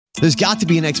There's got to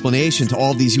be an explanation to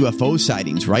all of these UFO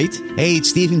sightings, right? Hey,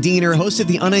 it's Stephen Diener, host of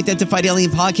the Unidentified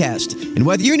Alien Podcast. And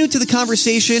whether you're new to the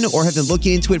conversation or have been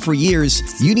looking into it for years,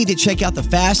 you need to check out the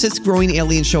fastest growing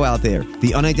alien show out there,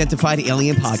 the Unidentified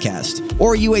Alien Podcast,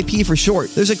 or UAP for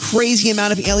short. There's a crazy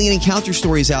amount of alien encounter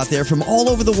stories out there from all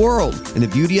over the world. And the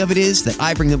beauty of it is that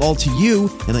I bring them all to you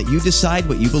and let you decide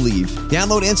what you believe.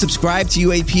 Download and subscribe to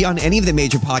UAP on any of the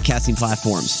major podcasting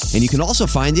platforms. And you can also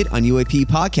find it on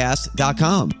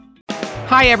UAPpodcast.com.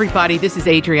 Hi, everybody. This is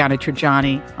Adriana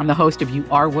Trajani. I'm the host of You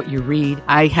Are What You Read.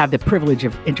 I have the privilege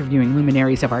of interviewing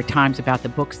luminaries of our times about the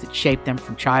books that shaped them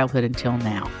from childhood until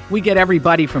now. We get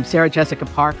everybody from Sarah Jessica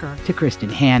Parker to Kristen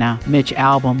Hanna, Mitch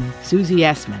Albom, Susie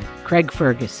Essman, Craig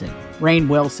Ferguson, Rainn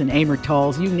Wilson, Amor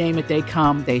Tolls, you name it, they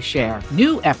come, they share.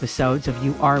 New episodes of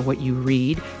You Are What You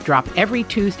Read drop every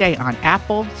Tuesday on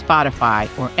Apple, Spotify,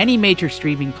 or any major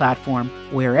streaming platform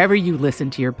wherever you listen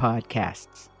to your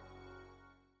podcasts.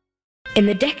 In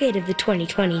the decade of the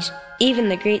 2020s, even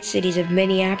the great cities of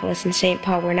Minneapolis and St.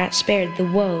 Paul were not spared the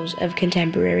woes of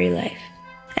contemporary life.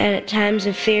 And at times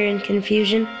of fear and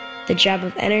confusion, the job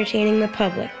of entertaining the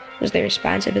public was the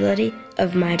responsibility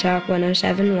of My Talk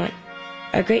 1071,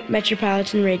 a great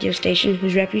metropolitan radio station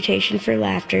whose reputation for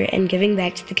laughter and giving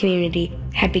back to the community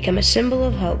had become a symbol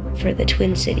of hope for the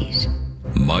Twin Cities.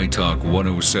 My Talk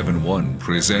 1071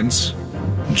 presents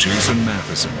Jason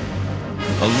Matheson,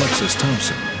 Alexis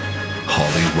Thompson,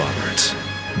 Holly Roberts.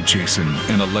 Jason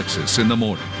and Alexis in the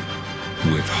morning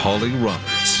with Holly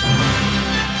Roberts.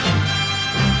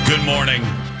 Good morning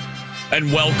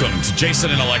and welcome to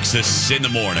Jason and Alexis in the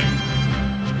morning.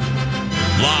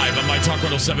 Live on My Talk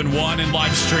 1071 and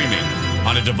live streaming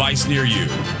on a device near you.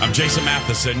 I'm Jason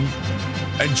Matheson,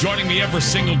 and joining me every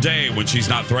single day when she's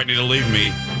not threatening to leave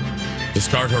me to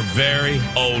start her very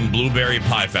own blueberry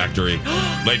pie factory.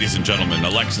 Ladies and gentlemen,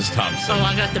 Alexis Thompson. Oh,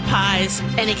 I got the pies.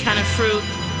 Any kind of fruit.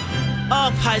 Oh,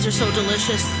 pies are so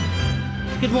delicious.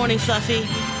 Good morning, Fluffy.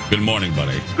 Good morning,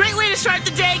 buddy. Great way to start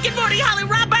the day. Good morning, Holly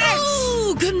Roberts.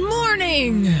 Oh, good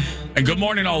morning. And good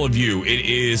morning, all of you. It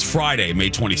is Friday, May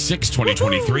 26,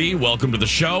 2023. Woohoo. Welcome to the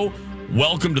show.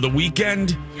 Welcome to the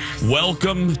weekend. Yes.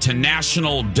 Welcome to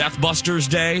National Deathbusters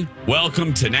Day.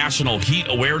 Welcome to National Heat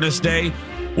Awareness Day.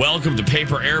 Welcome to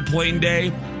Paper Airplane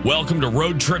Day. Welcome to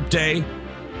Road Trip Day.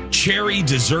 Cherry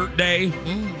Dessert Day.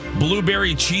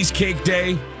 Blueberry Cheesecake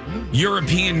Day.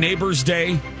 European Neighbors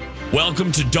Day.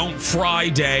 Welcome to Don't Fry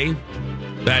Day.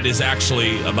 That is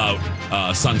actually about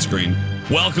sunscreen.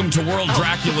 Welcome to World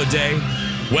Dracula Day.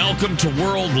 Welcome to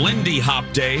World Lindy Hop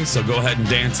Day. So go ahead and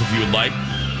dance if you would like.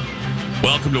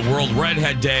 Welcome to World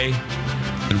Redhead Day.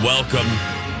 And welcome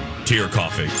to your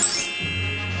coffee.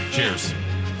 Cheers.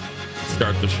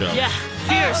 Start the show. Yeah.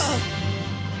 Cheers.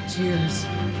 Cheers.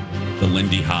 The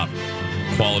Lindy Hop.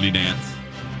 Quality dance.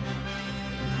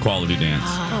 Quality dance.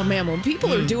 Oh, man. When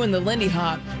people are doing the Lindy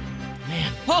Hop,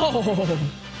 Man. oh,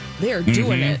 they're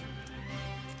doing it.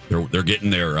 They're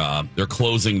getting they're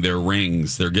closing their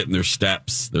rings. They're getting their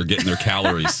steps. They're getting their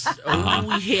calories.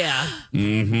 Oh, yeah.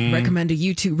 Mm-hmm. Recommend a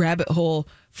YouTube rabbit hole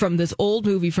from this old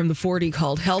movie from the 40s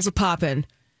called Hell's a Poppin'.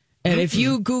 And if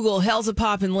you Google Hell's a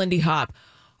Poppin' Lindy Hop,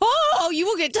 oh, you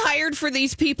will get tired for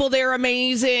these people. They're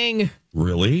amazing.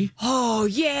 Really? Oh,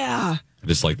 yeah. I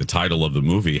just like the title of the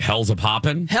movie. Hell's a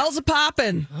Poppin'? Hell's a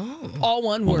Poppin'. Oh. All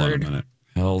one Hold word. on a minute.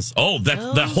 Hell's... Oh, that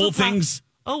whole thing's...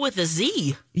 Oh, with a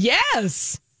Z.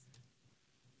 Yes.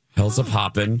 Hell's a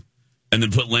Poppin'. And then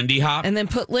put Lindy Hop? And then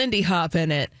put Lindy Hop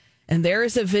in it. And there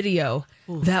is a video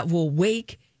that will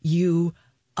wake you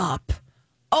up.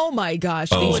 Oh, my gosh.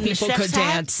 These people could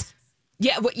dance.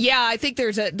 Yeah, yeah. I think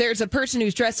there's a person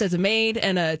who's dressed as a maid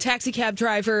and a taxi cab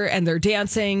driver, and they're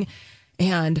dancing.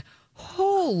 And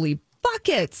holy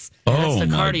buckets! That's the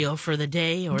cardio for the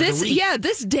day or the week. Yeah,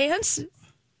 this dance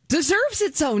deserves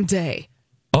its own day.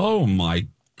 Oh my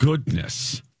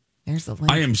goodness! There's the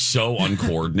link. I am so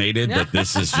uncoordinated that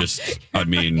this is just. I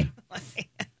mean,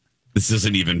 this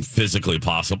isn't even physically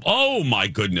possible. Oh my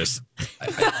goodness!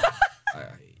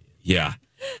 Yeah,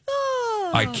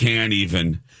 I can't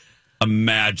even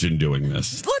imagine doing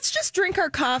this. Let's just drink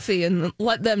our coffee and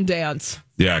let them dance.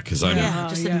 Yeah, because I'm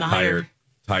just admire.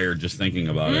 Tired just thinking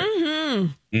about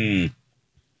it.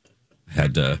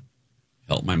 Had to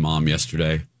help my mom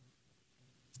yesterday.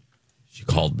 She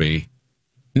called me.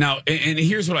 Now, and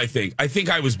here's what I think. I think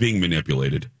I was being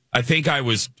manipulated. I think I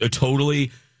was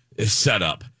totally set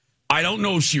up. I don't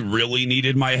know if she really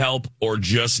needed my help or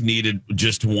just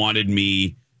wanted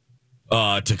me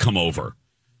to come over.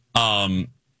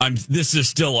 This is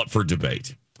still up for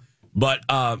debate. But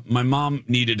my mom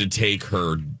needed to take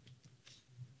her.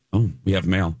 Oh, we have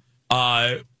mail.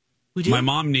 We do? My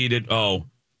mom needed. Oh,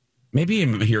 maybe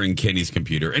I'm hearing Kenny's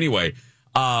computer. Anyway,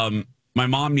 my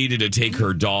mom needed to take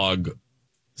her dog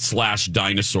 /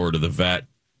 dinosaur to the vet.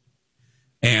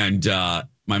 And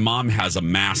my mom has a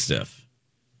Mastiff.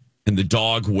 And the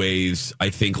dog weighs,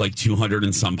 I think, like 200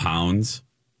 and some pounds.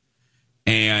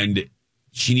 And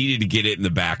she needed to get it in the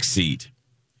back seat.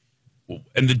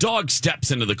 And the dog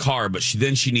steps into the car, but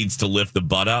then she needs to lift the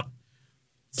butt up.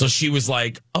 So she was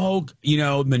like, oh,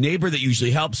 the neighbor that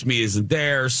usually helps me isn't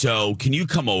there. So can you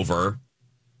come over?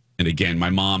 And again, my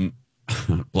mom,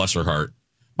 bless her heart,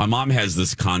 my mom has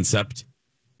this concept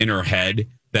in her head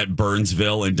that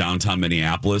Burnsville and downtown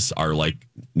Minneapolis are like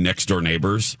next door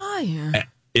neighbors. Oh, yeah.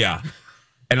 Yeah.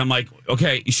 And I'm like,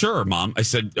 okay, sure, Mom. I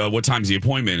said, what time's the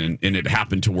appointment? And it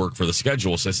happened to work for the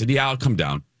schedule. So I said, yeah, I'll come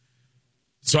down.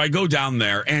 So I go down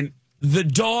there, and the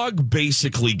dog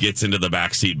basically gets into the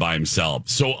back seat by himself.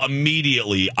 So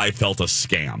immediately I felt a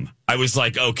scam. I was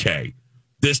like, okay,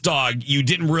 this dog, you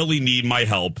didn't really need my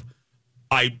help.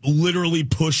 I literally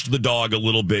pushed the dog a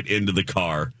little bit into the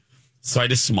car. So I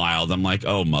just smiled. I'm like,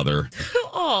 oh, mother.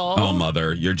 Oh,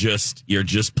 mother, you're just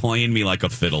playing me like a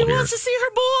fiddle here. She wants to see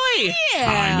her boy. Yeah.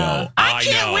 I know. I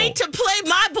can't wait to play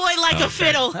my boy like a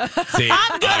fiddle. See,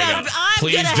 I'm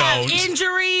gonna have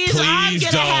injuries. I'm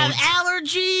gonna have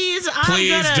allergies. I'm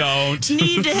gonna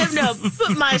need him to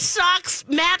put my socks,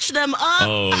 match them up.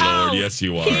 Oh, Lord, yes,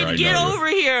 you are. Kid, get over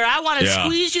here. I want to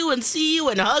squeeze you and see you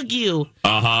and hug you.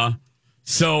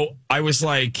 So I was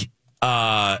like,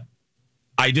 I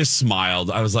just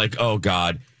smiled. I was like, oh,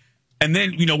 God. And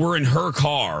then, we're in her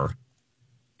car.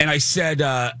 And I said,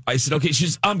 okay,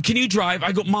 she's, can you drive?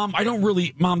 I go, Mom,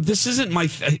 this isn't my,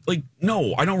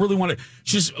 no, I don't really want to.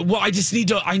 She's, well,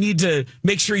 I need to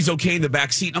make sure he's okay in the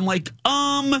back seat. I'm like,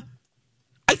 I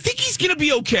think he's going to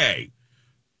be okay.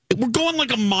 We're going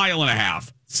like a mile and a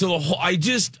half. So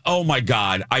oh my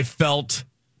God, I felt,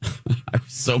 I was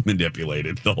so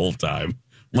manipulated the whole time.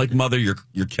 I'm like, Mother, you're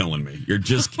killing me. You're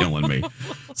just killing me.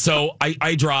 So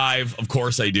I drive, of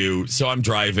course I do. So I'm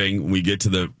driving. We get to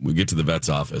the vet's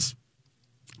office,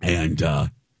 and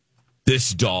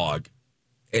this dog.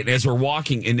 And as we're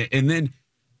walking, and then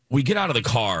we get out of the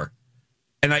car,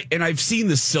 and I've seen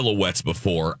the silhouettes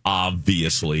before.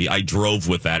 Obviously, I drove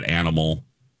with that animal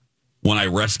when I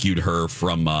rescued her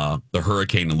from the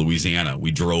hurricane in Louisiana.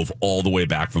 We drove all the way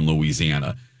back from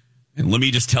Louisiana. And let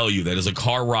me just tell you that as a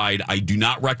car ride, I do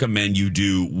not recommend you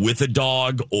do with a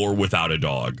dog or without a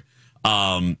dog.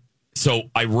 So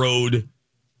I rode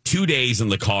 2 days in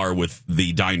the car with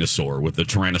the dinosaur, with the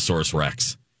Tyrannosaurus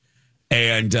Rex.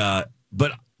 And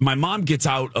but my mom gets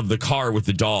out of the car with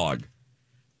the dog,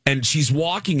 and she's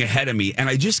walking ahead of me, and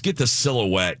I just get the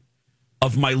silhouette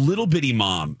of my little bitty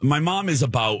mom. My mom is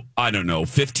about,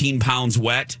 15 pounds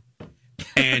wet.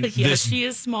 And yes, she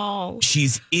is small.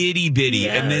 She's itty bitty,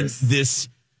 yes. And then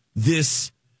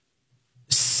this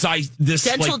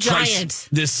dental giant,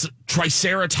 this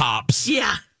triceratops,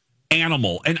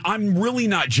 animal. And I'm really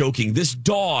not joking. This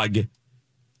dog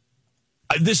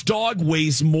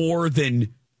weighs more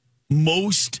than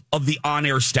most of the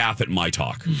on-air staff at My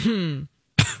Talk. Mm-hmm.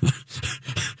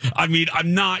 I mean,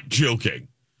 I'm not joking.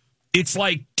 It's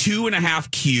like 2.5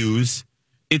 Qs.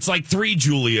 It's like 3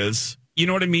 Julias. You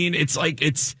know what I mean? It's like,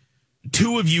 it's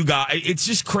 2 of you guys. It's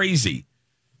just crazy.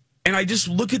 And I just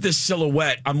look at this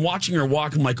silhouette. I'm watching her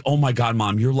walk. I'm like, oh my God,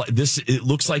 Mom, you're like this. It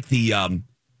looks like it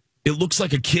looks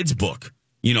like a kid's book.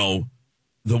 The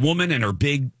woman and her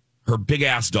big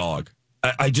ass dog.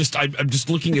 I'm just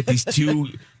looking at these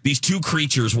two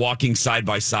creatures walking side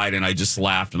by side, and I just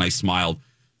laughed and I smiled.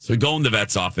 So we go in the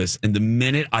vet's office, and the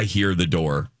minute I hear the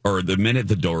door, or the minute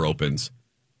the door opens,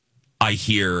 I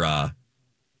hear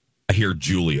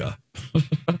Julia.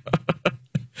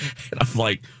 And I'm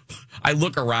like, I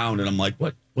look around and I'm like,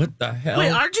 what the hell? Wait,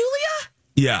 our Julia?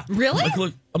 Yeah. Really?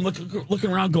 I'm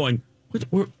looking around going,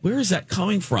 where is that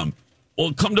coming from?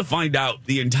 Well, come to find out,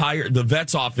 the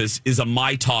vet's office is a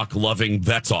My Talk loving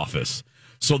vet's office.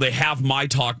 So they have My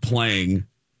Talk playing.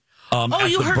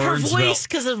 You heard her voice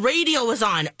because the radio was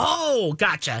on. Oh,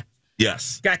 gotcha.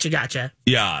 Yes. Gotcha.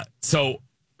 Yeah. So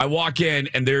I walk in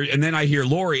and then I hear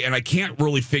Lori, and I can't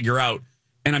really figure out.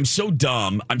 And I'm so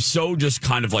dumb. I'm so just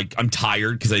kind of like, I'm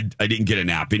tired because I didn't get a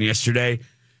nap in yesterday.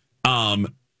 And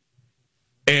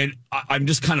I'm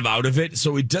just kind of out of it.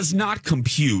 So it does not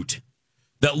compute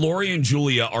that Lori and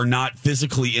Julia are not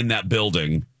physically in that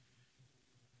building.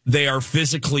 They are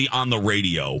physically on the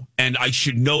radio. And I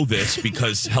should know this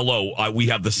because, we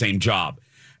have the same job.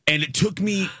 And it took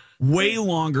me way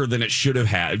longer than it should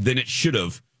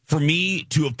have for me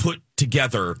to have put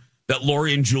together that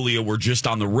Lori and Julia were just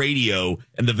on the radio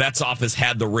and the vet's office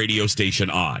had the radio station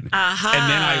on. Uh-huh. And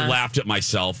then I laughed at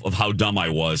myself of how dumb I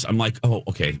was. I'm like, oh,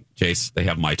 okay, Jace, they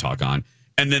have My Talk on.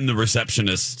 And then the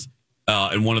receptionist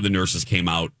and one of the nurses came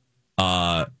out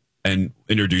and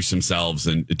introduced themselves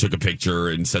and took a picture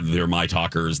and said that they're My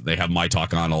Talkers. They have My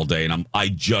Talk on all day. And I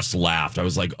just laughed. I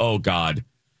was like, oh, God,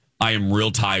 I am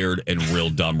real tired and real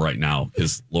dumb right now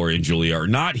because Lori and Julia are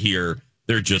not here.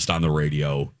 They're just on the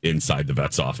radio inside the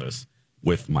vet's office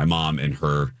with my mom and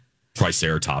her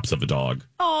triceratops of a dog.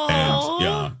 Oh, and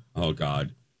yeah. Oh,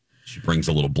 God. She brings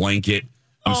a little blanket.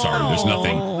 I'm sorry.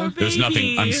 There's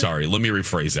nothing. I'm sorry. Let me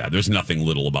rephrase that. There's nothing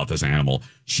little about this animal.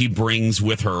 She brings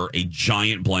with her a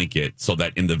giant blanket so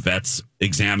that in the vet's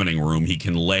examining room, he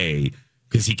can lay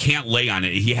because he can't lay on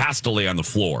it. He has to lay on the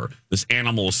floor. This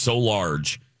animal is so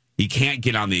large. He can't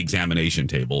get on the examination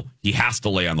table. He has to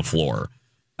lay on the floor.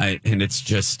 And it's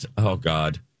just, oh,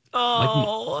 God.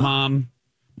 Oh. Like, Mom,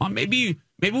 maybe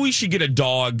we should get a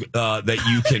dog that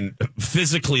you can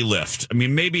physically lift. I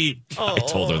mean, maybe I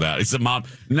told her that. I said, Mom,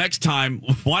 next time,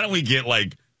 why don't we get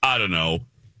like, I don't know,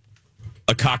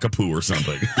 a cockapoo or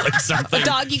something. Like something. A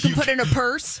dog you can put in a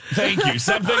purse. Thank you.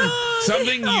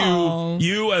 Something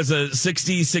you as a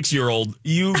 66-year-old,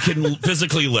 you can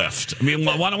physically lift. I mean,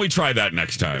 why don't we try that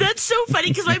next time? That's so funny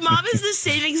because my mom is the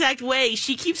same exact way.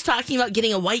 She keeps talking about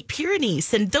getting a white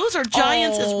Pyrenees, and those are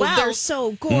giants as well. They're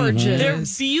so gorgeous. Mm-hmm. They're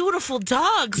beautiful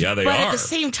dogs. Yeah, they but are. At the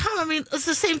same time, I mean, it's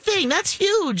the same thing. That's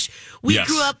huge. We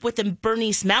grew up with a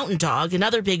Bernese Mountain Dog,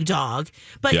 another big dog.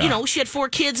 But, she had 4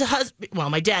 kids, a husband. Well,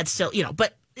 my dad still,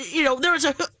 but, there was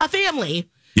a family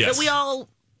that we all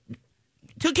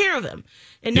took care of him.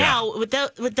 And now with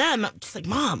them, I'm just like,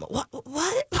 Mom, what?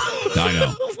 I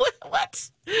know. What?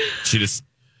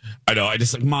 I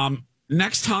just like, Mom,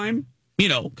 next time,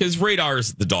 because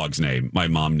Radar's the dog's name. My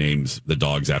mom names the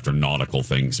dogs after nautical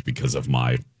things because of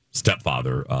my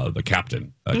stepfather, the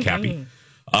captain, Cappy.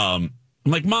 I'm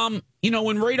like, Mom,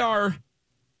 when Radar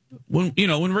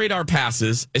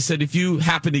passes, I said, if you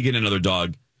happen to get another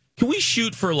dog, can we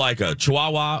shoot for like a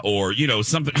Chihuahua or,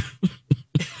 something?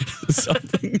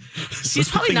 She's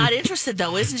probably not interested,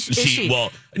 though, isn't she?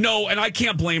 Well, no, and I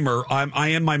can't blame her. I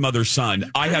am my mother's son.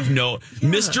 I have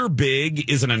Mr. Big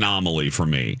is an anomaly for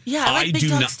me. Yeah, I like big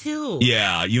dogs, too.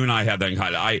 Yeah, you and I have that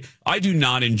kind of... I do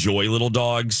not enjoy little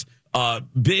dogs.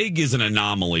 Big is an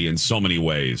anomaly in so many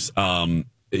ways.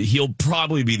 He'll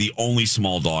probably be the only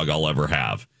small dog I'll ever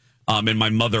have. And my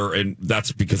mother, and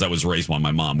that's because I was raised by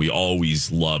my mom.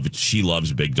 She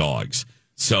loves big dogs.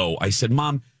 So I said,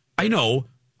 Mom, I know,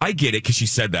 I get it, because she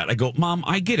said that. I go, Mom,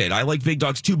 I get it. I like big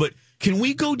dogs too, but can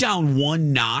we go down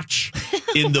one notch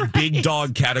in the big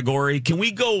dog category? Can we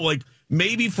go like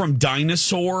maybe from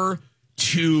dinosaur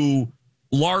to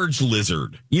large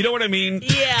lizard? You know what I mean?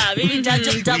 Yeah, maybe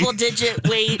just double digit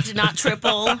weight, not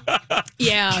triple.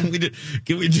 Yeah.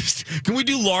 Can we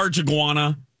do large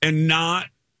iguana and not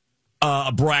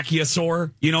a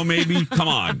brachiosaur? Maybe? Come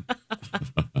on.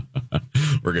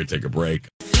 We're going to take a break.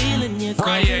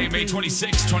 Friday, May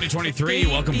 26, 2023.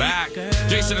 Welcome back.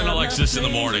 Jason and Alexis in the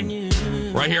morning.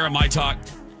 Right here on My Talk.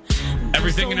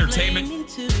 Everything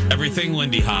entertainment. Everything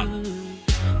Lindy Hop.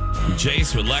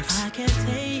 Jace with Lex.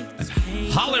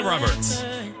 And Holly Roberts.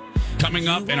 Coming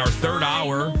up in our third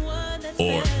hour,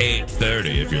 or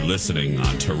 8:30 if you're listening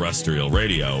on terrestrial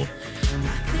radio.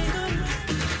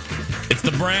 It's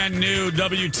the brand new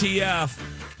WTF,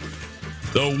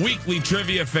 the weekly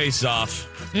trivia face-off.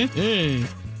 Mm-hmm.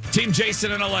 Team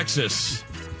Jason and Alexis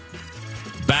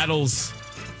battles.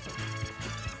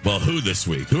 Well, who this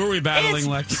week? Who are we battling,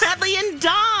 Lex? Bradley and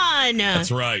Dawn.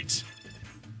 That's right.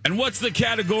 And what's the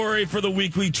category for the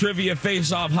weekly trivia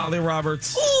face-off, Holly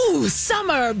Roberts? Ooh,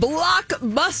 summer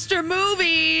blockbuster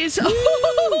movies. Ooh,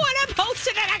 and I'm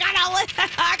hosting it.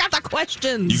 I got the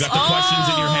questions. You got the questions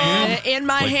in your hand? In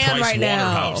my hand Price right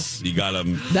Waterhouse. now. You got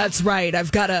them. That's right.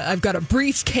 I've got a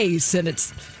briefcase, and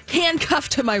it's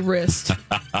handcuffed to my wrist.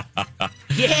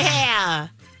 Yeah.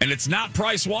 And it's not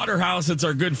Price Waterhouse. It's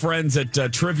our good friends at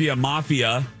Trivia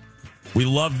Mafia. We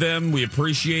love them. We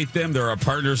appreciate them. They're our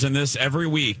partners in this every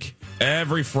week,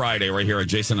 every Friday, right here at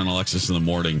Jason and Alexis in the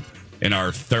morning in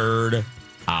our third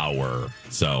hour.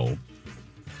 So,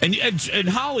 and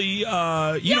Holly, you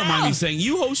don't mind me saying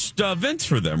you host events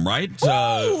for them, right?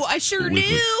 Oh, I sure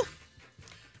do.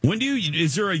 When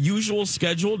is there a usual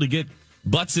schedule to get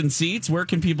Butts and Seats? Where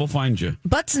can people find you?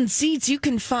 Butts and Seats, you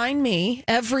can find me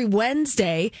every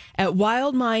Wednesday at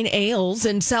Wild Mine Ales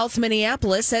in South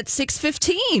Minneapolis at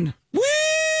 6:15.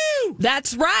 Woo!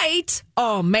 That's right.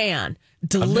 Oh, man.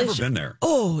 delicious. I've never been there.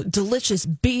 Oh, delicious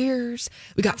beers.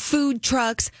 We got food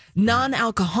trucks,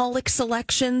 non-alcoholic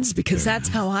selections, because that's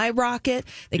how I rock it.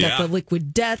 They got the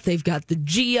Liquid Death. They've got the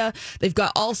Gia. They've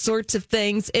got all sorts of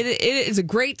things. It is a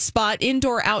great spot,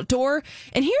 indoor, outdoor.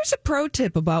 And here's a pro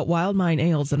tip about Wild Mind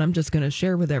Ales that I'm just going to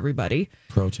share with everybody.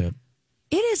 Pro tip.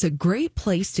 It is a great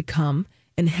place to come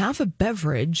and have a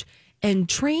beverage and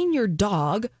train your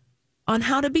dog on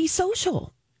how to be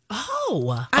social.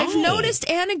 I've noticed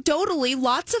anecdotally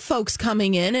lots of folks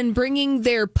coming in and bringing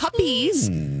their puppies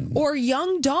or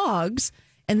young dogs,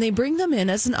 and they bring them in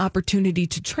as an opportunity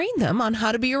to train them on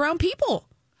how to be around people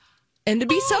and to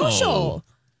be social.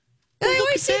 And I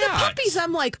always see the puppies.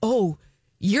 I'm like,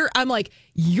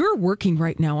 you're working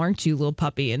right now, aren't you, little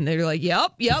puppy? And they're like,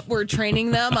 yep, we're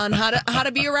training them on how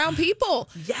to be around people.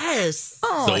 Yes.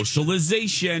 Oh.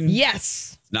 Socialization. Yes.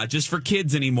 Not just for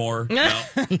kids anymore. No.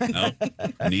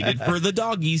 Needed for the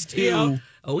doggies, too. Yeah.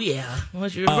 Oh, yeah. Well,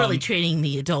 you're really training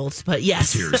the adults, but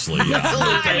yes. Seriously.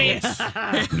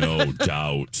 Yeah. No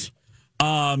doubt.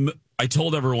 I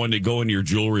told everyone to go into your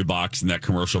jewelry box in that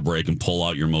commercial break and pull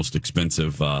out your most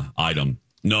expensive item.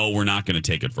 No, we're not going to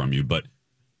take it from you, but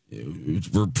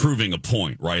we're proving a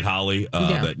point, right, Holly?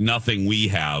 That nothing we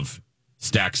have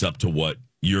stacks up to what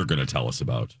you're going to tell us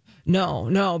about.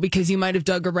 No, because you might have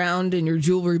dug around in your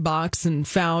jewelry box and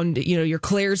found, your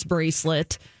Claire's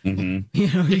bracelet, in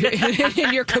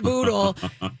your caboodle,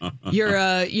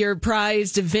 your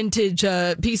prized vintage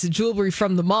piece of jewelry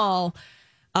from the mall.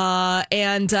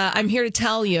 And I'm here to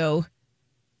tell you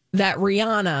that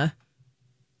Rihanna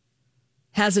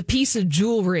has a piece of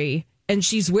jewelry and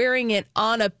she's wearing it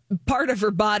on a part of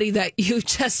her body that you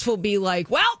just will be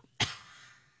like, well,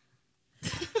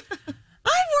 I'm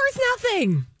worth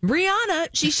nothing. Rihanna,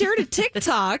 she shared a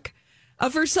TikTok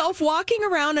of herself walking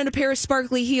around in a pair of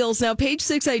sparkly heels. Now, Page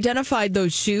Six identified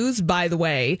those shoes, by the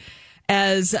way,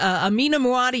 as Amina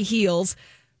Muaddi heels,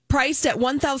 priced at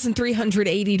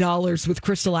 $1,380 with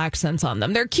crystal accents on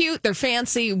them. They're cute, they're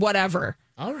fancy, whatever.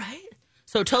 All right.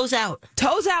 So toes out.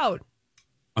 Toes out.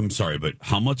 I'm sorry, but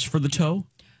how much for the toe?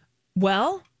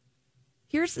 Well,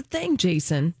 here's the thing,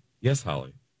 Jason. Yes,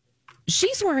 Holly.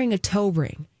 She's wearing a toe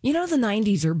ring. The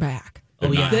 90s are back. Oh,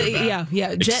 yeah.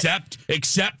 Yeah.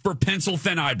 Except for pencil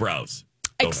thin eyebrows.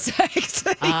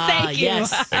 Thank you.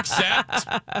 Yes.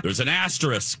 Except there's an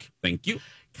asterisk. Thank you.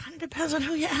 Kind of depends on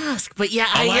who you ask. But yeah,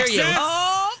 I hear you.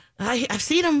 Oh, I've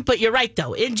seen them, but you're right,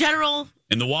 though. In general.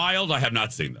 In the wild, I have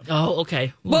not seen them. Oh,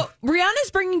 okay. Well,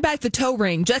 Rihanna's bringing back the toe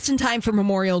ring just in time for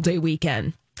Memorial Day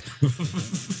weekend. Okay.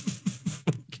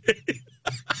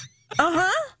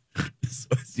 Uh-huh. So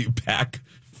as you pack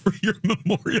for your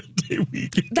Memorial Day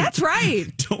weekend. That's right.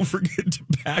 Don't forget to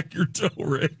pack your toe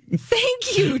ring.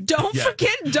 Thank you. Don't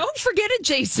forget it,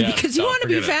 Jason, because you want to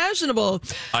be fashionable.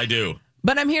 I do.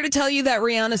 But I'm here to tell you that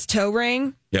Rihanna's toe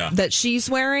ring that she's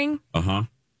wearing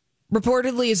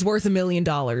reportedly is worth $1 million.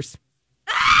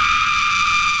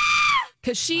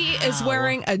 Because she is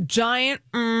wearing a giant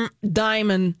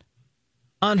diamond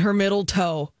on her middle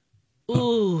toe.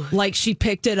 Ooh. Like she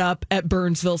picked it up at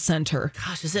Burnsville Center.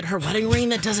 Gosh, is it her wedding ring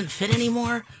that doesn't fit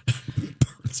anymore?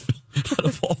 Burnsville, out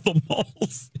of all the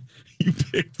malls, you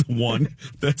picked the one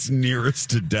that's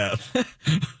nearest to death.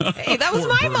 Hey, that was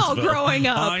my mall growing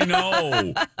up. I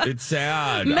know. It's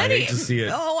sad. I hate to see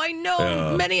it. Oh, I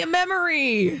know. Many a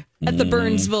memory at the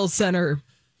Burnsville Center.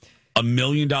 $1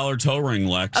 million toe ring,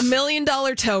 Lex. $1 million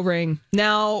toe ring.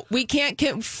 Now, we can't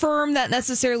confirm that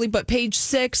necessarily, but Page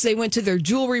Six, they went to their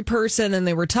jewelry person and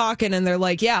they were talking and they're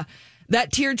like, yeah,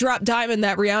 that teardrop diamond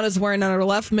that Rihanna's wearing on her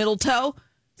left middle toe,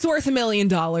 it's worth $1 million.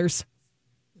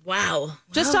 Wow.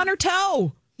 Just on her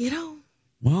toe.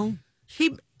 Well,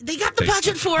 they got the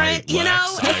budget for it,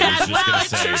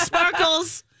 it sure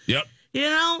sparkles. Yep.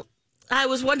 I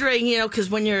was wondering, because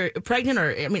when you're pregnant,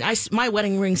 my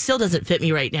wedding ring still doesn't fit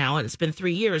me right now, and it's been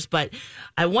 3 years, but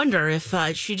I wonder if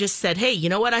she just said, hey, you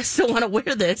know what? I still want to wear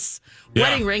this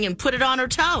wedding ring and put it on her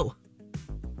toe.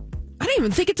 I don't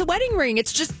even think it's a wedding ring.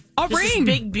 It's just a ring.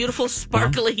 This big, beautiful,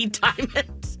 sparkly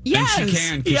diamond. Yes. And she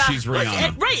can, because she's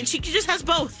Rihanna. Right, and she just has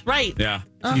both, right. Yeah,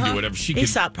 she can do whatever she can.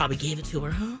 Aesop probably gave it to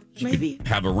her, huh? Maybe.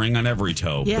 Have a ring on every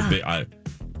toe. Yeah.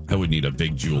 I would need a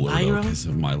big jeweler, though, because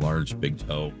of my large, big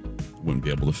toe. Wouldn't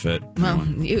be able to fit. Well,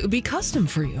 it would be custom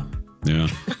for you. Yeah,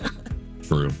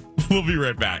 true. We'll be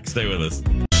right back. Stay with us.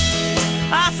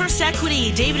 First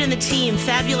Equity, David and the team,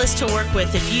 fabulous to work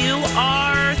with. If you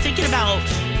are thinking about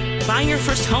buying your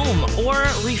first home or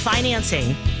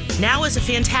refinancing, now is a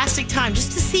fantastic time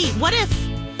just to see what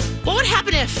would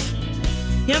happen if,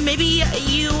 maybe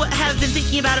you have been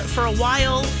thinking about it for a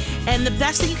while And the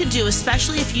best thing you can do,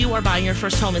 especially if you are buying your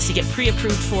first home, is to get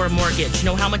pre-approved for a mortgage.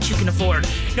 Know how much you can afford.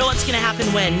 Know what's going to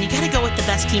happen when. You got to go with the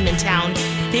best team in town.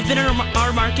 They've been in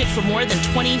our market for more than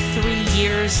 23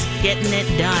 years, getting it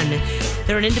done.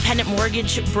 They're an independent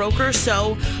mortgage broker,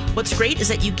 so what's great is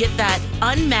that you get that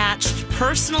unmatched,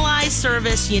 personalized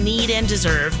service you need and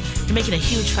deserve. You're making a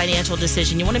huge financial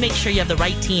decision. You want to make sure you have the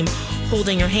right team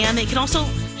holding your hand. They can also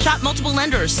shop multiple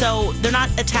lenders, so they're not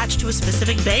attached to a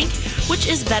specific bank, which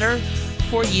is better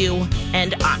for you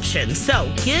and options.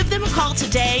 So give them a call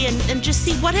today and just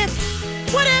see what if?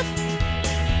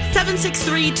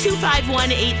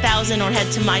 763-251-8000 or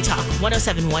head to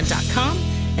mytalk1071.com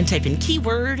and type in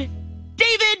keyword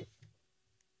David.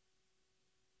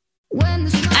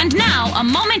 And now, a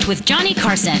moment with Johnny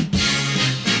Carson.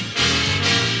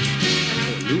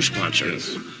 New sponsor.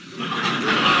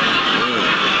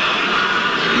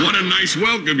 What a nice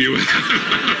welcome you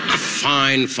have.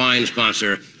 Fine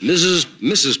sponsor.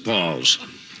 Mrs. Pauls.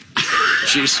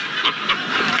 She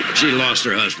lost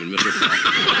her husband, Mr. Paul.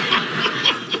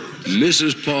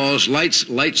 Mrs. Paul's light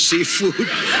seafood.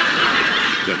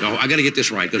 No, I got to get this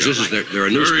right, because this is they're a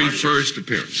new Very sponsor. first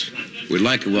appearance. We'd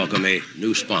like to welcome a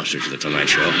new sponsor to the Tonight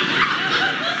Show.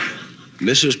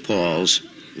 Mrs. Paul's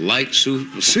light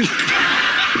seafood.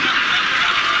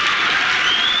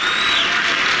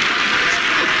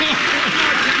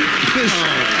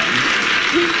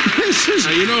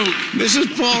 Mrs.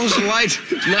 Paul's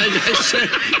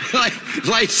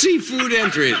light seafood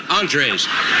entrees.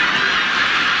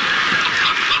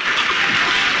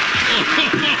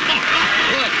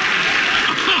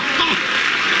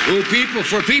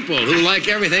 For people who like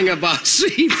everything about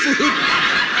seafood,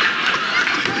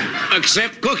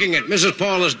 except cooking it. Mrs.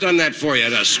 Paul has done that for you.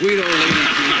 The sweet old lady.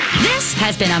 This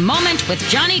has been a moment with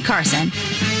Johnny Carson.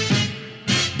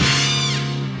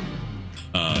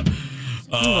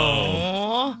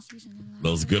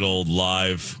 Those good old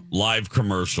live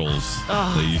commercials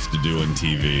they used to do on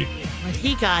TV. When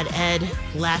he got Ed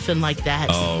laughing like that.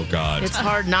 Oh, God. It's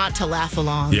hard not to laugh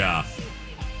along. Yeah.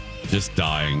 Just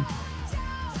dying.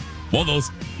 Well,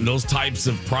 those types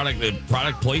of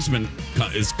product placement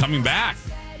is coming back.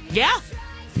 Yeah.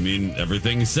 I mean,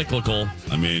 everything's cyclical.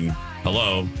 I mean,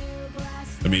 hello.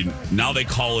 I mean, now they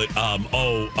call it,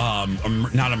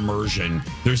 not immersion.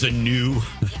 There's a new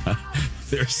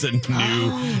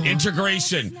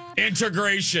integration.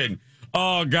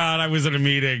 Oh, God, I was in a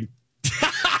meeting.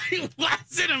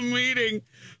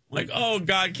 Like, oh,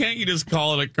 God, can't you just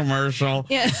call it a commercial?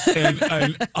 Yeah.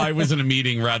 And I was in a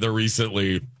meeting rather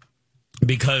recently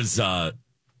because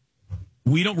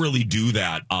we don't really do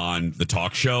that on the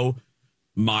talk show.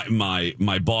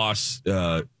 My boss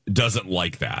doesn't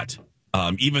like that.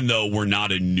 Even though we're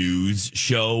not a news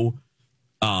show,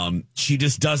 she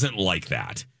just doesn't like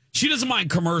that. She doesn't mind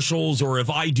commercials, or if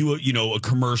I do a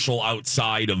commercial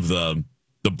outside of the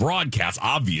broadcast.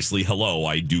 Obviously, hello,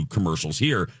 I do commercials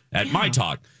here at My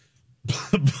Talk,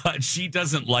 but she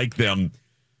doesn't like them.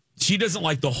 She doesn't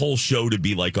like the whole show to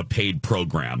be like a paid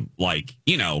program, like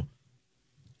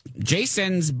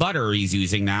Jason's butter he's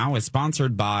using now is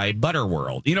sponsored by Butter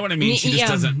World. You know what I mean? She just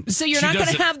doesn't. So you're not going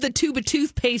to have the tube of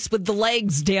toothpaste with the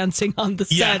legs dancing on the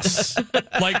set. Yes.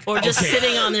 Or just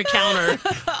sitting on their counter.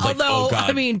 Although,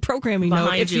 I mean, programming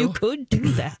note, if you could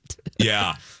do that.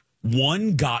 Yeah.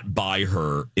 One got by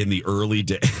her in the early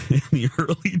days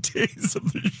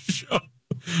of the show.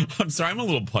 I'm sorry, I'm a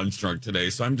little punch drunk today,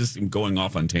 so I'm just going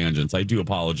off on tangents. I do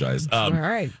apologize. All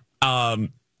right.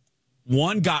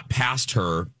 One got past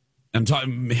her. I'm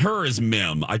talking. Her is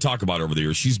Mim. I talk about her over the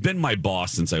years. She's been my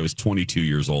boss since I was 22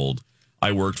 years old.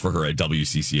 I worked for her at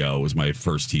WCCO. It was my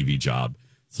first TV job.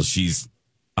 So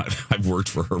I've worked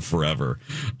for her forever.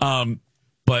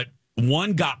 But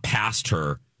one got past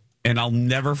her, and I'll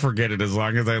never forget it as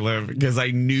long as I live, because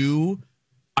I knew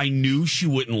she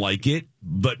wouldn't like it.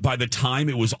 But by the time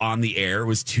it was on the air, it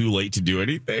was too late to do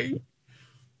anything.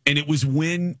 And it was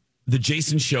when the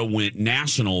Jason Show went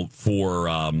national for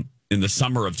in the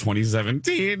summer of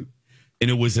 2017, and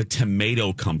it was a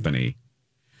tomato company.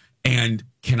 And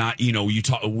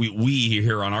we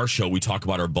here on our show, we talk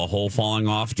about our butthole falling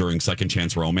off during Second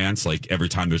Chance Romance, like every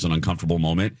time there's an uncomfortable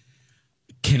moment.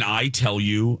 Can I tell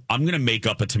you, I'm going to make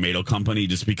up a tomato company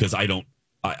just because I'll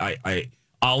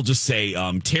just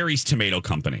say Terry's Tomato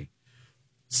Company.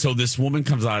 So this woman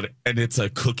comes out, and it's a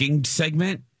cooking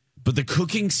segment, but the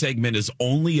cooking segment is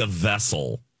only a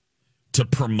vessel to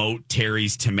promote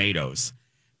Terry's Tomatoes.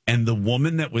 And the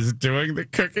woman that was doing the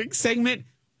cooking segment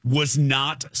was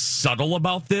not subtle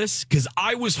about this, because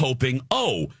I was hoping,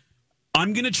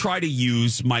 I'm going to try to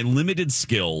use my limited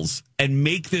skills and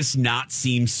make this not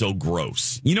seem so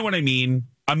gross. You know what I mean?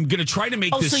 I'm going to try to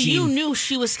make this so seem... you knew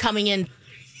she was coming in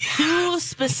to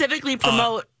specifically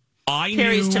promote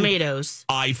Terry's Tomatoes.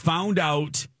 I found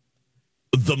out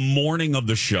the morning of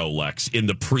the show, Lex, in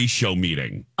the pre-show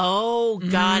meeting. Oh,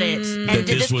 got it. And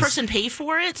did this person pay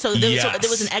for it? So there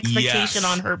was an expectation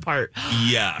on her part.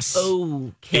 Yes.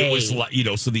 Okay. It was like,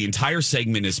 so the entire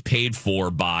segment is paid for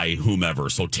by whomever.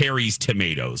 So Terry's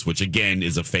Tomatoes, which again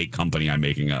is a fake company I'm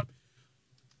making up.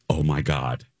 Oh my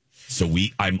God. So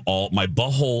my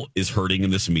butthole is hurting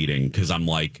in this meeting because I'm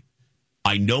like,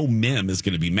 I know Mim is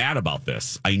going to be mad about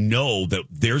this. I know that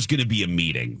there's going to be a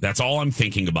meeting. That's all I'm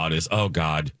thinking about is, oh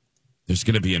God, there's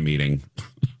going to be a meeting.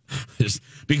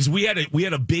 Because we had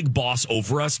a big boss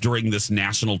over us during this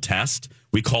national test.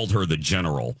 We called her the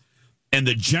general. And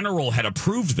the general had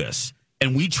approved this.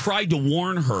 And we tried to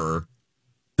warn her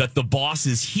that the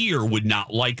bosses here would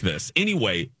not like this.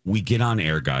 Anyway, we get on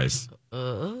air, guys.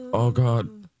 Oh God.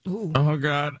 Ooh. Oh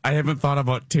God. I haven't thought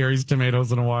about Terry's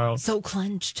Tomatoes in a while. So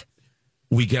clenched.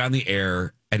 We get on the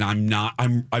air, and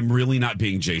I'm really not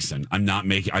being Jason. I'm not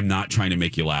trying to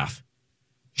make you laugh.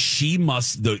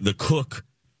 The cook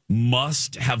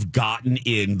must have gotten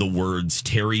in the words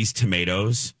Terry's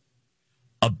Tomatoes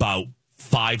about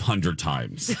 500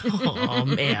 times. Oh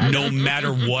man. No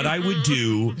matter what I would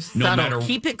do,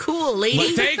 keep it cool,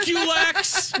 lady. Thank you,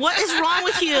 Lex. What is wrong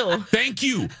with you? Thank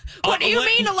you. What do you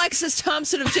mean, Alexis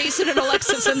Thompson of Jason and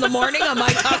Alexis in the Morning on My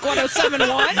Talk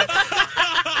 107.1?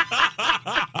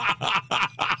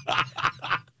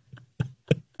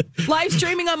 Live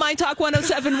streaming on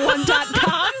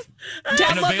MyTalk1071.com.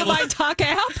 Download the My Talk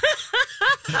app.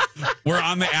 We're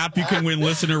on the app. You can win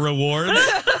listener rewards.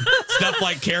 Stuff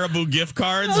like Caribou gift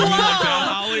cards. You mean like that,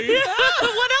 Holly?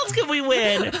 What else can we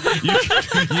win? You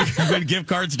can win gift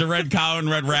cards to Red Cow and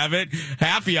Red Rabbit.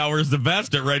 Happy Hour is the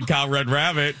best at Red Cow, Red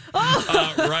Rabbit.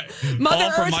 Right.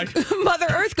 Mother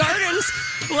Earth Gardens.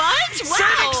 What?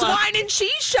 Cervix Wine and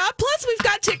Cheese Shop. Plus, we've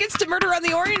got tickets to Murder on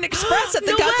the Orient Express at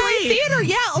the Guthrie Theater.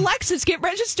 Yeah, Alexis, get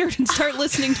registered and start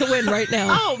listening to win right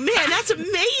now. Oh, man, that's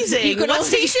amazing. What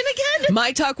station again?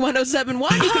 My Talk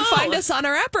 107.1. You can find us on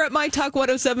our app or at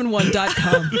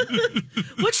mytalk1071.com.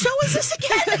 What show is this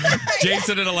again?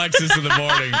 Jason and Alexis in the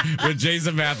Morning with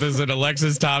Jason Mathis and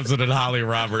Alexis Thompson and Holly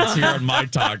Roberts here on My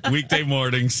Talk, weekday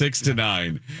morning, 6 to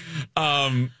 9.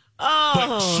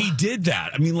 But she did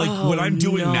that. I mean, like what I'm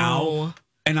doing now,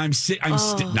 and I'm standing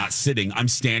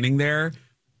there,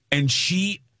 and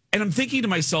I'm thinking to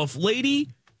myself, lady,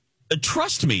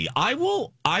 trust me, I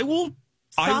will.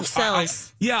 Soft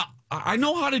cells. I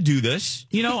know how to do this.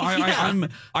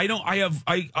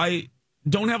 I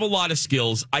don't have a lot of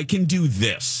skills. I can do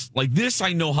this. Like this,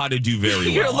 I know how to do very well.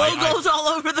 Your logo's all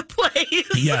over the place.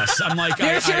 Yes, I'm like,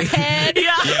 there's your head.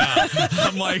 Yeah,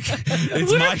 I'm like,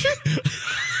 it's my.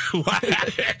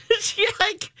 She's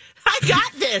like, I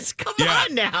got this. Come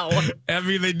on now. I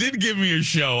mean, they did give me a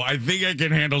show. I think I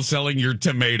can handle selling your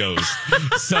tomatoes.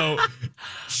 So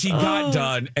she got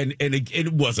done, and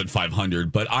it wasn't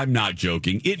 500, but I'm not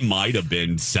joking. It might have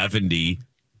been 70.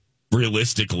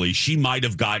 Realistically, she might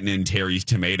have gotten in Terry's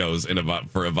Tomatoes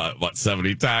for about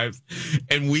 70 times,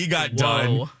 and we got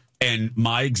done. And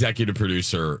my executive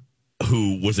producer,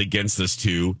 who was against this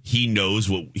too, he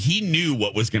knew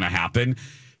what was going to happen.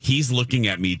 He's looking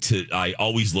at me. I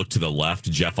always look to the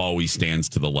left. Jeff always stands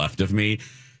to the left of me.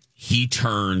 He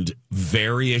turned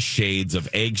various shades of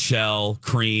eggshell,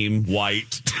 cream,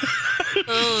 white.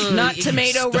 Not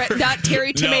tomato red. Not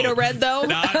Terry Tomato Red, though.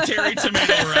 Not Terry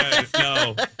Tomato Red.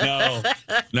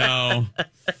 No.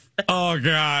 Oh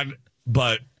God.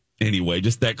 But anyway,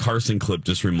 just that Carson clip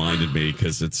just reminded me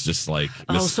because it's just like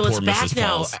so it's back Mrs.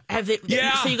 now.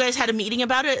 So you guys had a meeting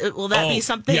about it. Will that be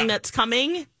something that's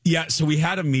coming? Yeah. So we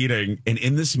had a meeting, and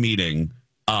in this meeting,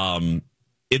 they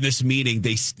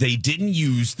didn't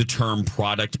use the term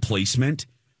product placement,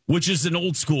 which is an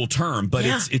old school term, but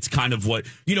it's kind of what,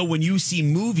 when you see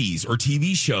movies or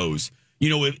TV shows,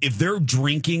 if they're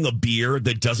drinking a beer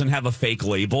that doesn't have a fake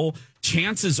label,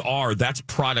 chances are that's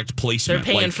product placement.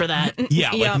 They're paying for that.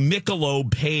 Yeah, like Michelob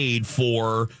paid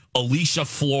for Alicia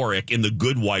Florrick in The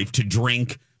Good Wife to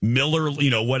drink Miller,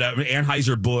 whatever,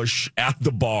 Anheuser-Busch at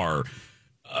the bar.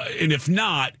 And if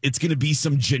not, it's going to be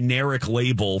some generic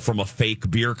label from a fake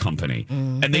beer company.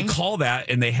 Mm-hmm. And they call that,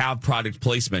 and they have product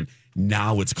placement.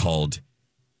 Now it's called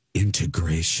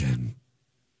integration.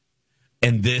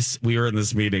 And we were in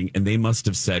this meeting, and they must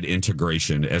have said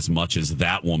integration as much as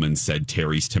that woman said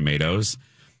Terry's Tomatoes.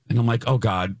 And I'm like, oh,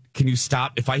 God, can you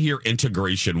stop? If I hear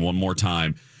integration one more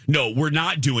time. No, we're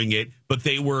not doing it. But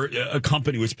a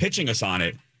company was pitching us on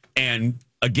it. And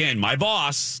again, my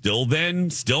boss, still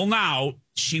now,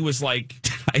 she was like,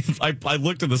 I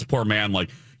looked at this poor man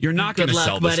like, You're not going to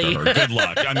sell this to her. Good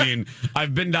luck. I mean,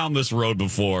 I've been down this road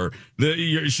before.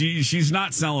 She's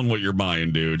not selling what you're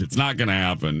buying, dude. It's not going to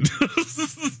happen.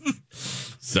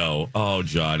 So,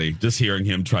 Johnny, just hearing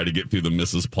him try to get through the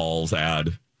Mrs. Paul's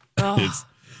ad. I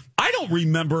don't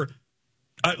remember.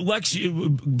 Lex,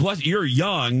 you're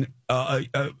young.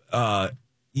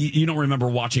 You don't remember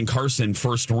watching Carson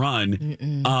first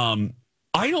run.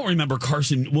 I don't remember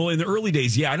Carson. Well, in the early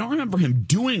days, I don't remember him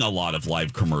doing a lot of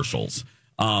live commercials.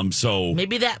 So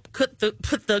maybe that put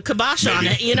the kibosh on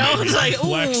it. You know, it's like,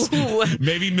 ooh.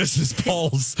 Maybe Mrs.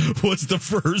 Paul's was the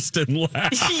first and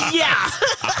last. Yeah.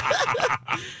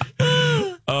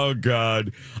 Oh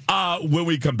God. When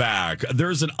we come back,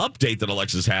 there's an update that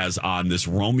Alexis has on this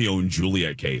Romeo and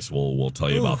Juliet case. We'll tell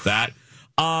you about that.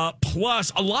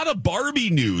 Plus, a lot of Barbie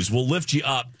news will lift you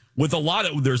up with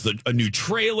there's a new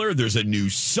trailer, there's a new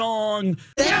song.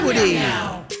 Equity.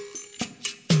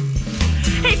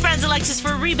 Hey friends, Alexis for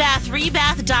Rebath.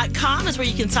 Rebath.com is where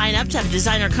you can sign up to have a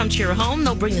designer come to your home.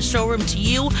 They'll bring the showroom to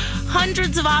you.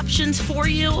 Hundreds of options for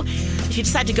you. If you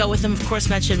decide to go with them, of course,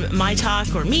 mention My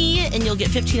Talk or me, and you'll get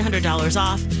 $1,500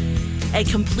 off. A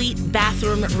complete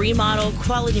bathroom remodel,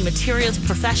 quality materials,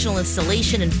 professional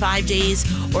installation in 5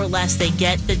 days or less. They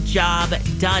get the job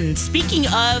done. Speaking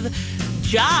of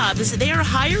jobs, they are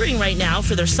hiring right now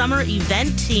for their summer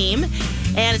event team.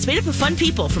 And it's made up of fun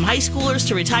people, from high schoolers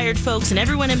to retired folks and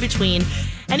everyone in between.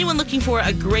 Anyone looking for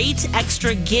a great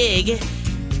extra gig,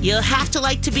 you'll have to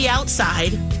like to be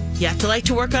outside. You have to like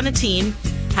to work on a team.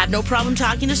 Have no problem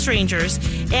talking to strangers.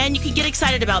 And you can get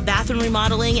excited about bathroom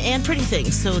remodeling and pretty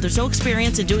things. So there's no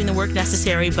experience in doing the work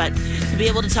necessary, but to be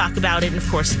able to talk about it, and of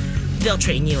course, they'll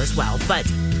train you as well. But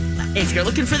if you're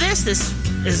looking for this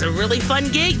is a really fun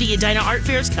gig. The Edina Art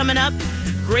Fair is coming up.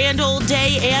 Grand Old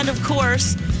Day, and of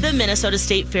course, the Minnesota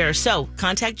State Fair. So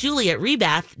contact Julie at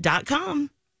Rebath.com.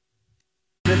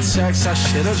 Jason and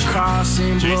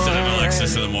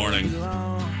Alexis in the morning.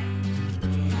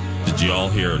 Did you all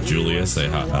hear Julia say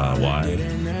why?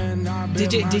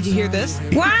 Did you hear this?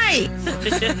 Why?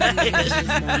 Did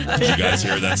you guys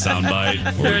hear that soundbite?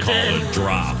 Or we call it a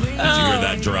drop. Did you hear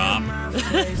that drop?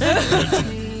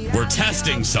 We're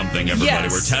testing something, everybody.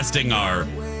 Yes. We're testing our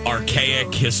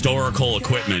archaic historical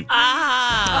equipment.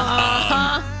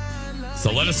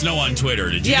 So let us know on Twitter.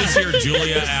 Did you just hear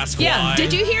Julia ask why?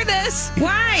 Did you hear this?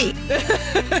 Why?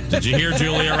 Did you hear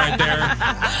Julia right there?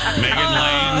 Megan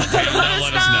Lane,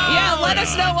 let us know. Yeah, let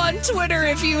us know on Twitter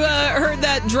if you heard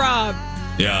that drop.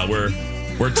 Yeah,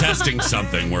 we're testing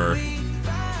something. We're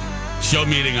show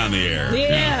meeting on the air.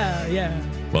 Yeah.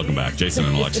 Welcome back, Jason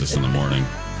and Alexis in the morning.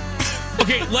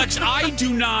 Okay, Lex, I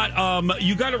do not.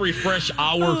 You got to refresh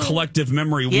our collective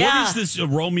memory. Yeah. What is this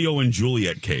Romeo and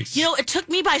Juliet case? You know, it took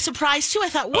me by surprise, too. I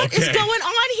thought, what is going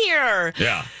on here?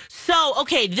 Yeah. So,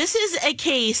 okay, this is a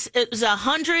case. It was a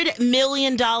 $100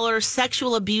 million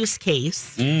sexual abuse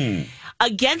case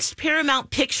against Paramount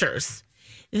Pictures.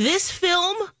 This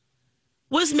film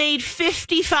was made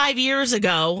 55 years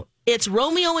ago. It's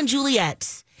Romeo and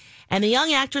Juliet. And the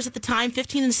young actors at the time,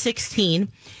 15 and 16,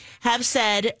 have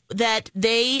said that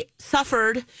they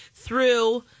suffered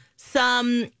through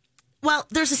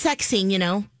there's a sex scene,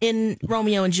 in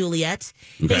Romeo and Juliet.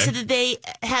 Okay. They said that they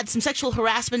had some sexual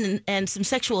harassment and some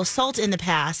sexual assault in the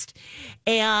past,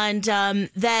 and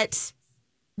that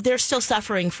they're still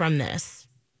suffering from this.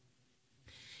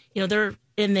 They're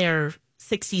in their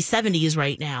 60s, 70s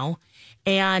right now,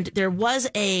 and there was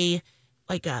a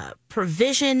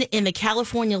provision in the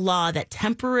California law that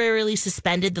temporarily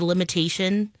suspended the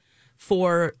limitation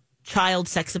for child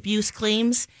sex abuse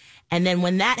claims. And then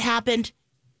when that happened,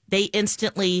 they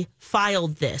instantly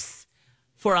filed this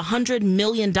for $100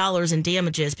 million in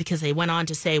damages, because they went on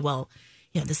to say,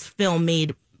 this film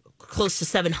made close to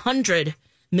 $700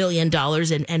 million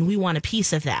and we want a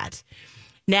piece of that.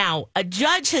 Now, a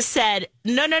judge has said,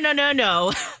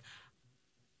 no.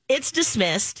 It's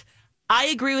dismissed. I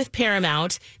agree with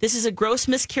Paramount. This is a gross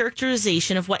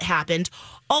mischaracterization of what happened.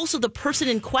 Also, the person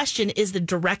in question is the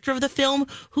director of the film,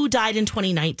 who died in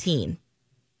 2019.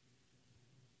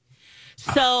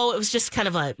 So it was just kind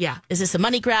of is this a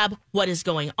money grab? What is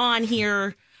going on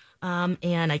here?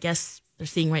 And I guess they're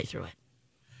seeing right through it.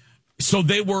 So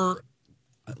they were,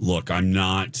 look, I'm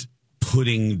not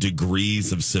putting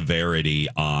degrees of severity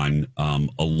on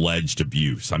alleged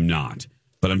abuse. I'm not.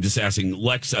 But I'm just asking,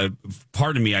 Lex,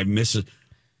 pardon me, I miss it.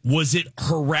 Was it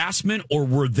harassment, or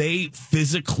were they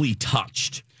physically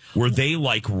touched? Were they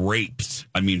raped?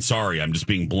 I mean, sorry, I'm just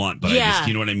being blunt, but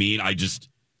you know what I mean?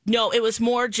 No, it was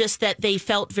more just that they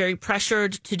felt very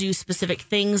pressured to do specific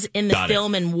things in the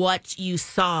film, and what you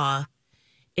saw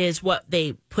is what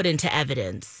they put into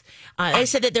evidence. They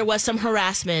said that there was some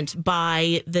harassment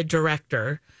by the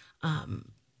director,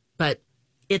 but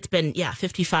it's been,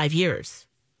 55 years.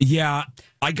 Yeah,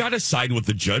 I got to side with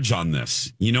the judge on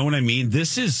this. You know what I mean?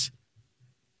 This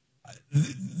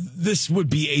would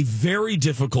be a very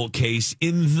difficult case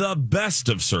in the best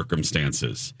of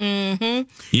circumstances. Mm-hmm.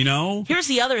 You know? Here's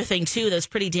the other thing, too, that's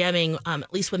pretty damning,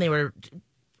 at least when they were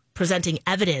presenting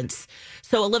evidence.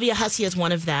 So Olivia Hussey is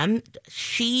one of them.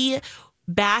 She,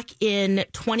 back in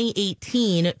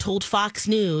 2018, told Fox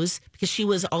News, because she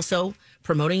was also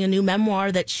promoting a new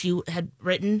memoir that she had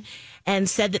written, and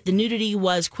said that the nudity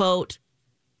was, quote,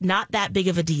 not that big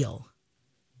of a deal.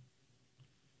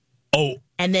 Oh.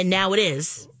 And then now it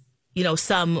is,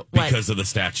 because of the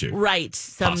statute. Right.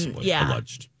 Possibly,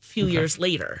 alleged. Few years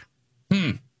later.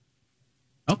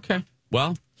 Okay.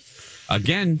 Well,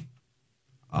 again,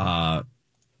 the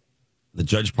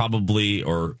judge probably,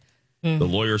 or the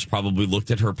lawyers probably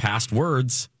looked at her past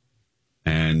words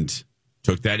and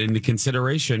took that into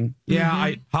consideration.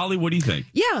 Yeah. Holly, what do you think?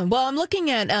 Yeah. Well, I'm looking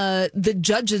at the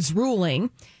judge's ruling,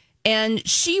 and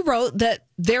she wrote that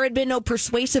there had been no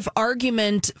persuasive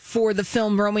argument for the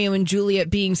film Romeo and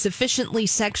Juliet being sufficiently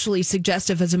sexually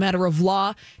suggestive as a matter of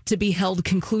law to be held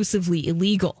conclusively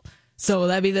illegal. So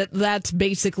that's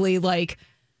basically like,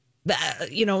 the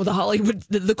Hollywood,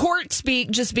 the court speak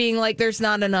just being like, there's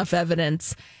not enough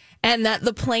evidence. And that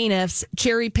the plaintiffs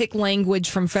cherry pick language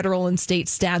from federal and state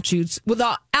statutes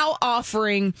without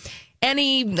offering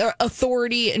any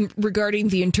authority regarding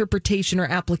the interpretation or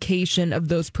application of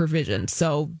those provisions.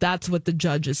 So that's what the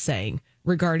judge is saying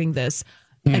regarding this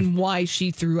and why she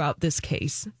threw out this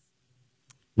case.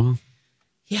 Well,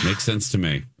 makes sense to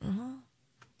me.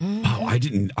 Oh,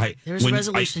 there's a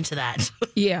resolution to that.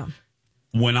 Yeah.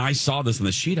 When I saw this on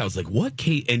the sheet, I was like, what,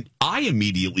 Kate? And I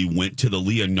immediately went to the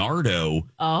Leonardo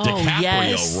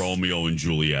DiCaprio Romeo and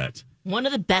Juliet. One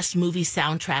of the best movie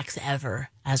soundtracks ever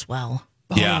as well.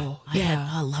 Yeah.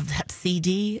 I love that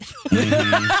CD.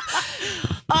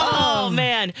 Mm-hmm. Oh,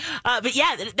 man. But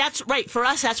yeah, that's right. For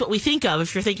us, that's what we think of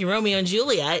if you're thinking Romeo and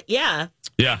Juliet. Yeah.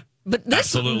 Yeah. But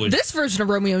absolutely. This version of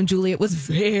Romeo and Juliet was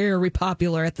very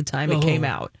popular at the time it came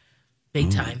out.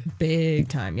 Big time. Big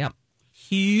time, yep.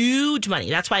 Huge money.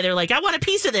 That's why they're like, I want a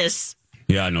piece of this.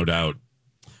 Yeah, no doubt.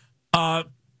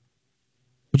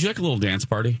 Would you like a little dance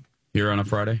party here on a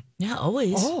Friday? Yeah,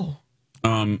 always. Oh.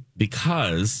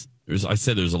 Because I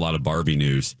said there's a lot of Barbie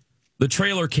news. The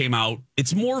trailer came out.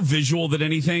 It's more visual than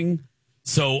anything.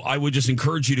 So I would just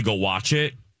encourage you to go watch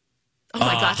it. Oh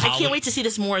my gosh, I can't wait to see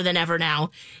this more than ever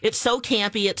now. It's so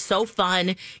campy. It's so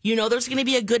fun. There's going to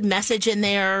be a good message in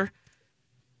there.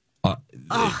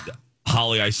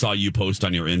 Holly, I saw you post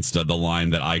on your Insta the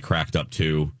line that I cracked up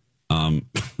to.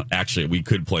 Actually, we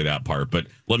could play that part, but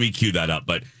let me cue that up.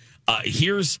 But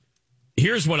here's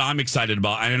what I'm excited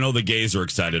about. And I know the gays are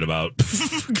excited about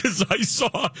because I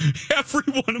saw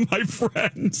every one of my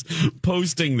friends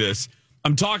posting this.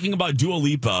 I'm talking about Dua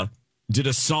Lipa did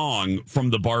a song from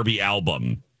the Barbie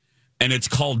album, and it's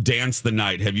called Dance the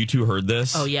Night. Have you two heard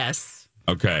this? Oh, yes.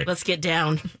 Okay. Let's get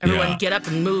down. Everyone get up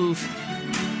and move.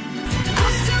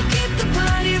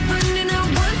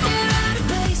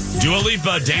 Dua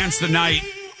Lipa, Dance the Night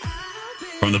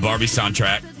from the Barbie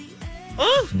soundtrack.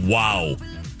 Oh, wow.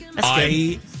 That's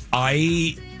good.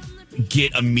 I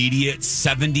get immediate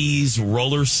 70s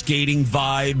roller skating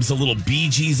vibes, a little Bee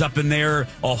Gees up in there,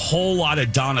 a whole lot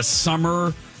of Donna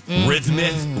Summer,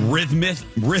 rhythmic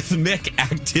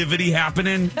activity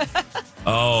happening.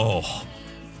 Oh,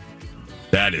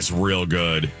 that is real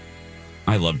good.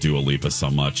 I love Dua Lipa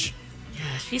so much.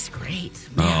 Yeah, she's great.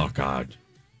 Man. Oh, God.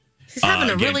 She's having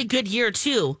a really good year,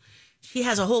 too. She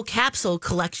has a whole capsule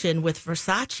collection with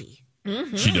Versace.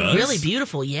 Mm-hmm. She does? Really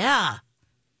beautiful, yeah.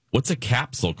 What's a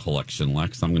capsule collection,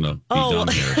 Lex? I'm going to be done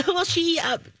here. Well, she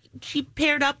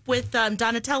paired up with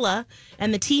Donatella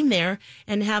and the team there,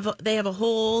 and they have a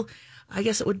whole, I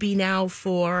guess it would be now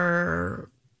for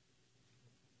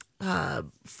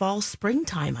fall,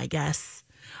 springtime, I guess.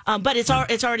 But it's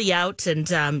already out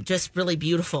and just really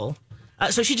beautiful.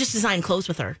 So she just designed clothes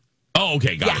with her. Oh,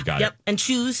 okay. Got it. Yep. And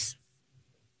shoes.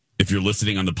 If you're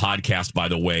listening on the podcast, by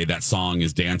the way, that song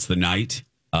is Dance the Night.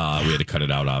 We had to cut it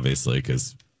out, obviously,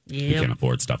 because we can't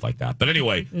afford stuff like that. But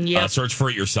anyway, search for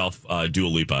it yourself, Dua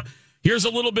Lipa. Here's a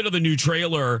little bit of the new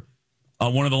trailer.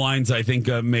 One of the lines I think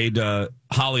made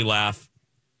Holly laugh.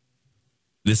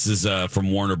 This is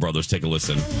from Warner Brothers. Take a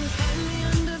listen.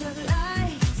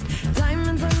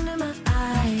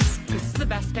 This is the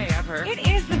best day ever. It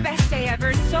is the best day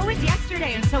ever. So is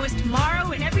yesterday, and so is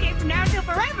tomorrow, and every day from now until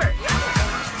forever.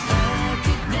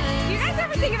 Do you guys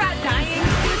ever think about dying?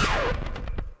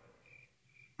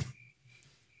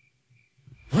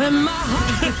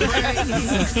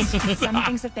 Some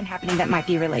things have been happening that might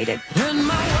be related.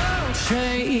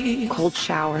 Cold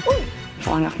shower,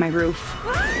 falling off my roof,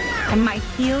 and my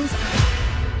heels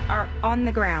are on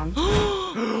the ground.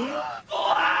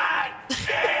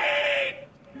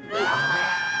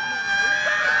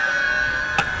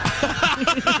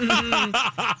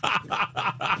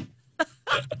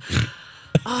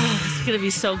 Oh, it's gonna be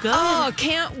so good. Oh,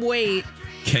 can't wait.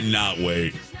 Cannot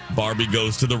wait. Barbie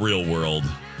goes to the real world.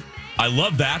 I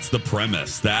love that's the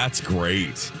premise. That's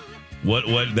great. What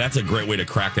that's a great way to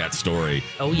crack that story.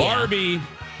 Oh, yeah. Barbie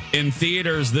in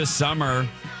theaters this summer.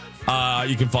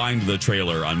 You can find the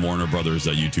trailer on Warner Brothers'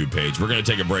 YouTube page. We're going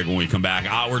to take a break when we come back.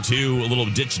 Hour 2, a little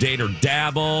ditch, date, or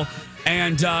dabble.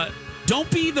 And don't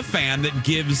be the fan that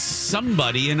gives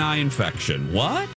somebody an eye infection. What?